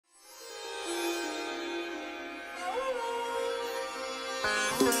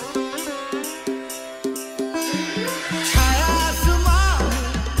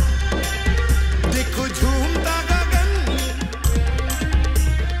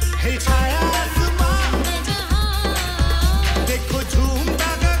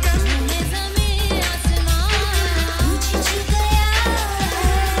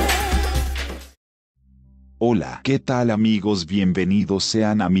Hola, ¿qué tal amigos? Bienvenidos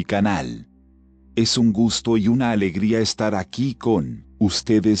sean a mi canal. Es un gusto y una alegría estar aquí con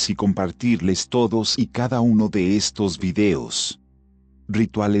ustedes y compartirles todos y cada uno de estos videos,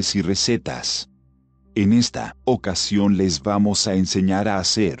 rituales y recetas. En esta ocasión les vamos a enseñar a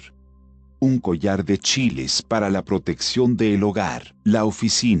hacer un collar de chiles para la protección del hogar, la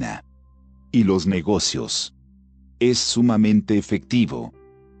oficina y los negocios. Es sumamente efectivo.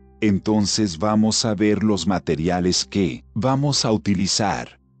 Entonces vamos a ver los materiales que vamos a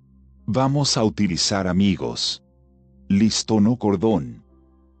utilizar. Vamos a utilizar, amigos, listón o cordón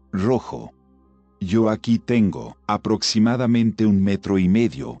rojo. Yo aquí tengo aproximadamente 1,5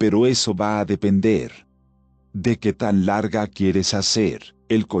 metros, pero eso va a depender de qué tan larga quieres hacer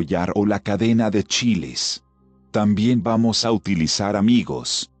el collar o la cadena de chiles. También vamos a utilizar,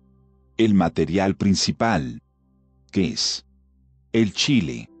 amigos, el material principal, que es el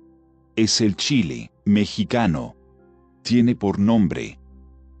chile. Es el chile mexicano. Tiene por nombre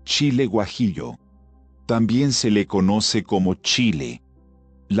chile guajillo. También se le conoce como chile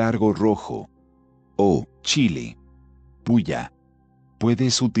largo rojo o chile puya.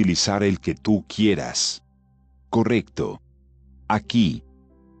 Puedes utilizar el que tú quieras. Correcto. Aquí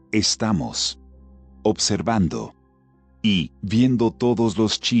estamos observando y viendo todos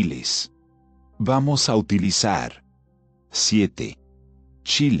los chiles. Vamos a utilizar 7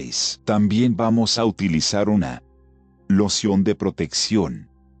 chiles. También vamos a utilizar una loción de protección,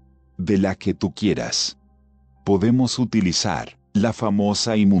 de la que tú quieras. Podemos utilizar la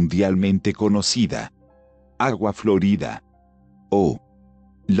famosa y mundialmente conocida agua florida o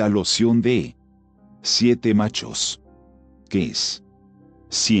la loción de 7 machos, que es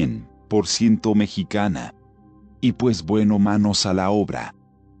 100% mexicana. Y pues bueno, manos a la obra.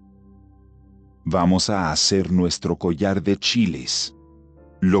 Vamos a hacer nuestro collar de chiles.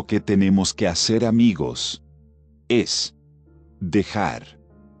 Lo que tenemos que hacer, amigos, es dejar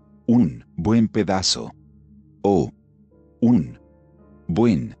un buen pedazo o un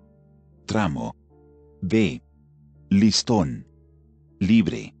buen tramo de listón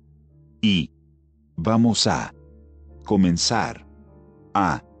libre y vamos a comenzar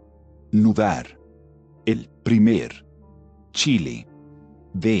a nudar el primer chile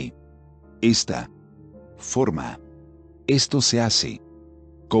de esta forma. Esto se hace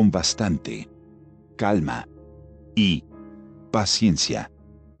con bastante calma y paciencia.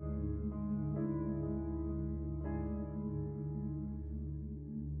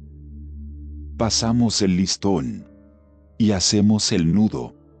 Pasamos el listón y hacemos el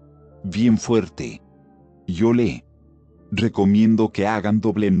nudo bien fuerte. Yo le recomiendo que hagan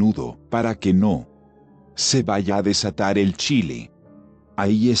doble nudo para que no se vaya a desatar el chile.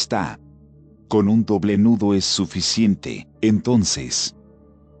 Ahí está. Con un doble nudo es suficiente. Entonces,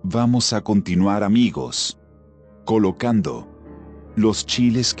 vamos a continuar, amigos, colocando los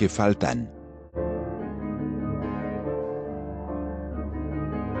chiles que faltan.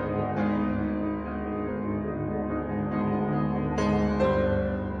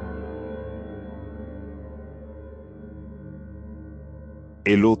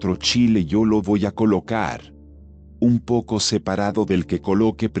 El otro chile yo lo voy a colocar un poco separado del que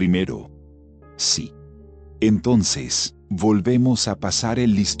coloque primero. Sí. Entonces, volvemos a pasar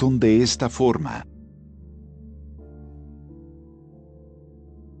el listón de esta forma.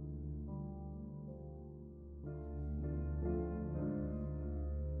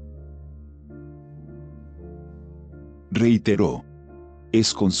 Reitero,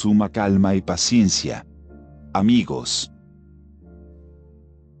 es con suma calma y paciencia, amigos.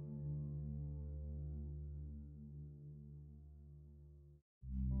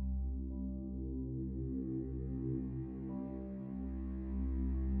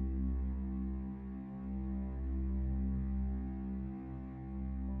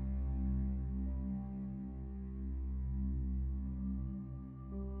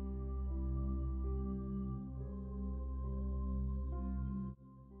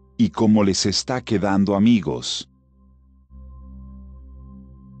 ¿Y cómo les está quedando, amigos?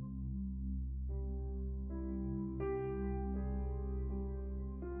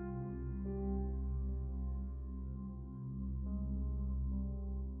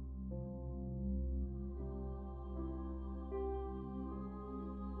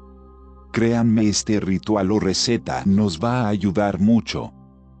 Créanme, este ritual o receta nos va a ayudar mucho.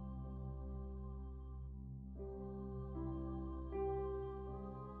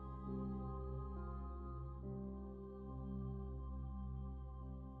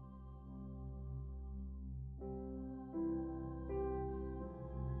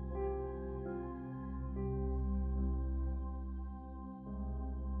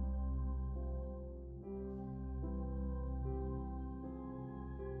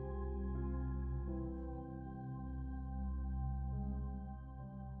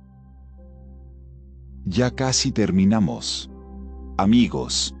 Ya casi terminamos.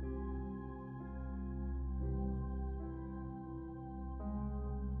 Amigos.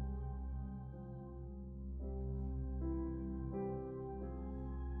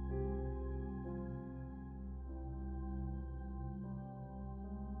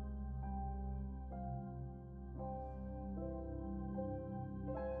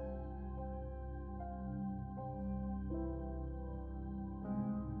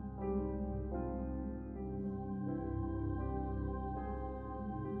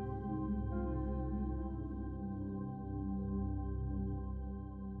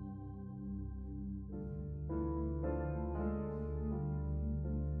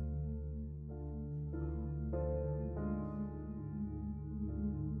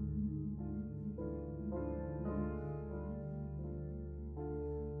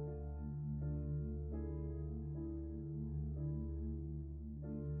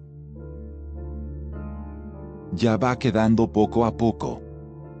 Ya va quedando poco a poco.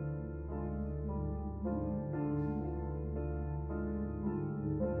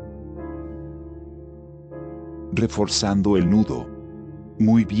 Reforzando el nudo.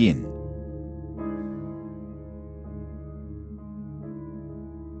 Muy bien.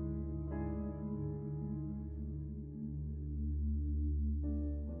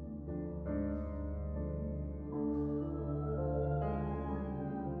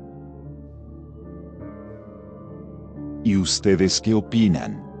 ¿Y ustedes qué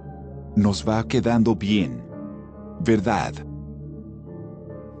opinan? Nos va quedando bien, ¿verdad?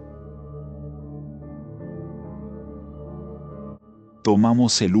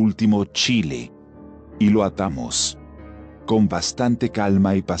 Tomamos el último chile y lo atamos con bastante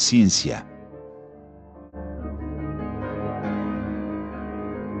calma y paciencia.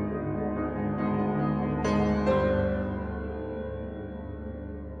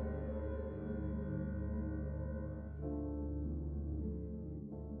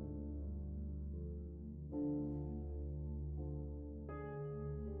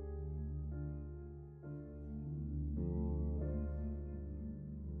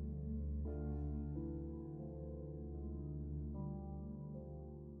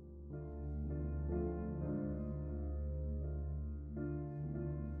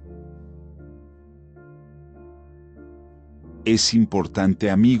 Es importante,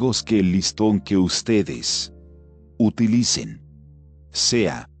 amigos, que el listón que ustedes utilicen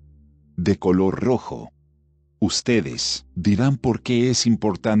sea de color rojo. Ustedes dirán por qué es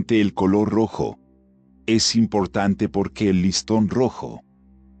importante el color rojo. Es importante porque el listón rojo,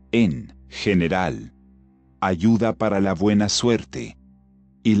 en general, ayuda para la buena suerte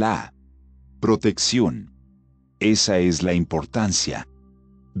y la protección. Esa es la importancia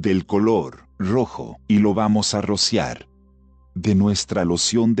del color rojo y lo vamos a rociar de nuestra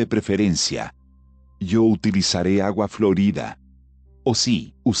loción de preferencia. Yo utilizaré agua florida. O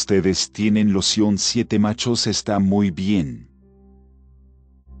si ustedes tienen loción 7 machos, está muy bien.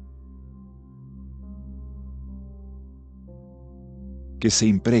 Que se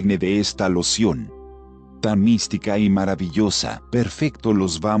impregne de esta loción tan mística y maravillosa. Perfecto,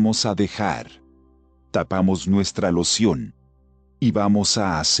 los vamos a dejar. Tapamos nuestra loción y vamos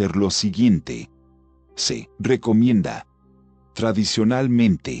a hacer lo siguiente. Se recomienda,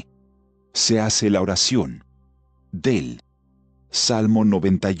 tradicionalmente, se hace la oración del Salmo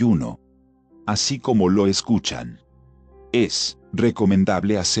 91, así como lo escuchan. Es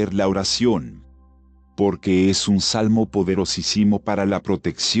recomendable hacer la oración, porque es un salmo poderosísimo para la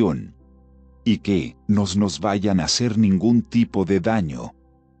protección, y que no nos vayan a hacer ningún tipo de daño.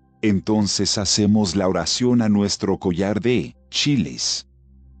 Entonces hacemos la oración a nuestro collar de chiles.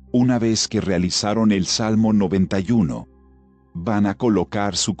 Una vez que realizaron el Salmo 91, van a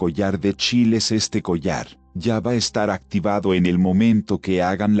colocar su collar de chiles. Este collar ya va a estar activado en el momento que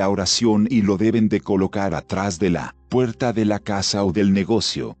hagan la oración y lo deben de colocar atrás de la puerta de la casa o del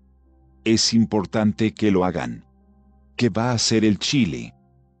negocio. Es importante que lo hagan. ¿Qué va a hacer el chile?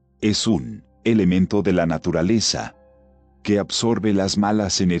 Es un elemento de la naturaleza que absorbe las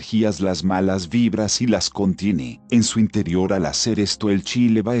malas energías, las malas vibras y las contiene en su interior. Al hacer esto, el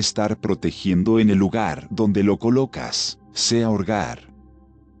chile va a estar protegiendo en el lugar donde lo colocas, sea hogar,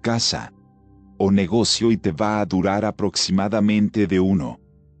 casa o negocio, y te va a durar aproximadamente de 1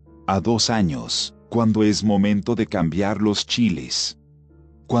 a 2 años, cuando es momento de cambiar los chiles.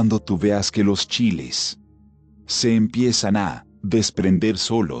 Cuando tú veas que los chiles se empiezan a desprender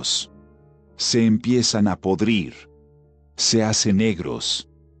solos, se empiezan a podrir, se hacen negros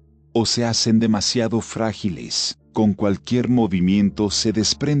o se hacen demasiado frágiles, con cualquier movimiento se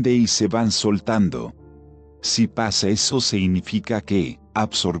desprende y se van soltando. Si pasa eso, significa que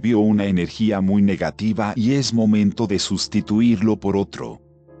absorbió una energía muy negativa y es momento de sustituirlo por otro.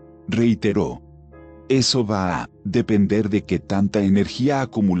 Reiteró. Eso va a depender de qué tanta energía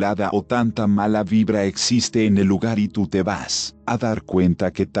acumulada o tanta mala vibra existe en el lugar y tú te vas a dar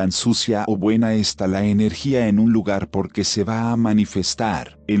cuenta que tan sucia o buena está la energía en un lugar porque se va a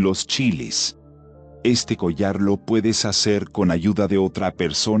manifestar en los chiles. Este collar lo puedes hacer con ayuda de otra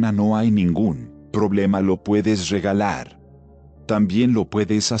persona, no hay ningún problema, lo puedes regalar. También lo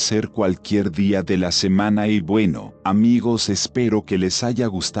puedes hacer cualquier día de la semana y bueno, amigos, espero que les haya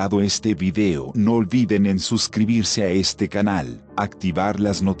gustado este video. No olviden en suscribirse a este canal, activar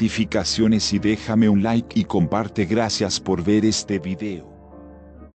las notificaciones y déjame un like y comparte. Gracias por ver este video.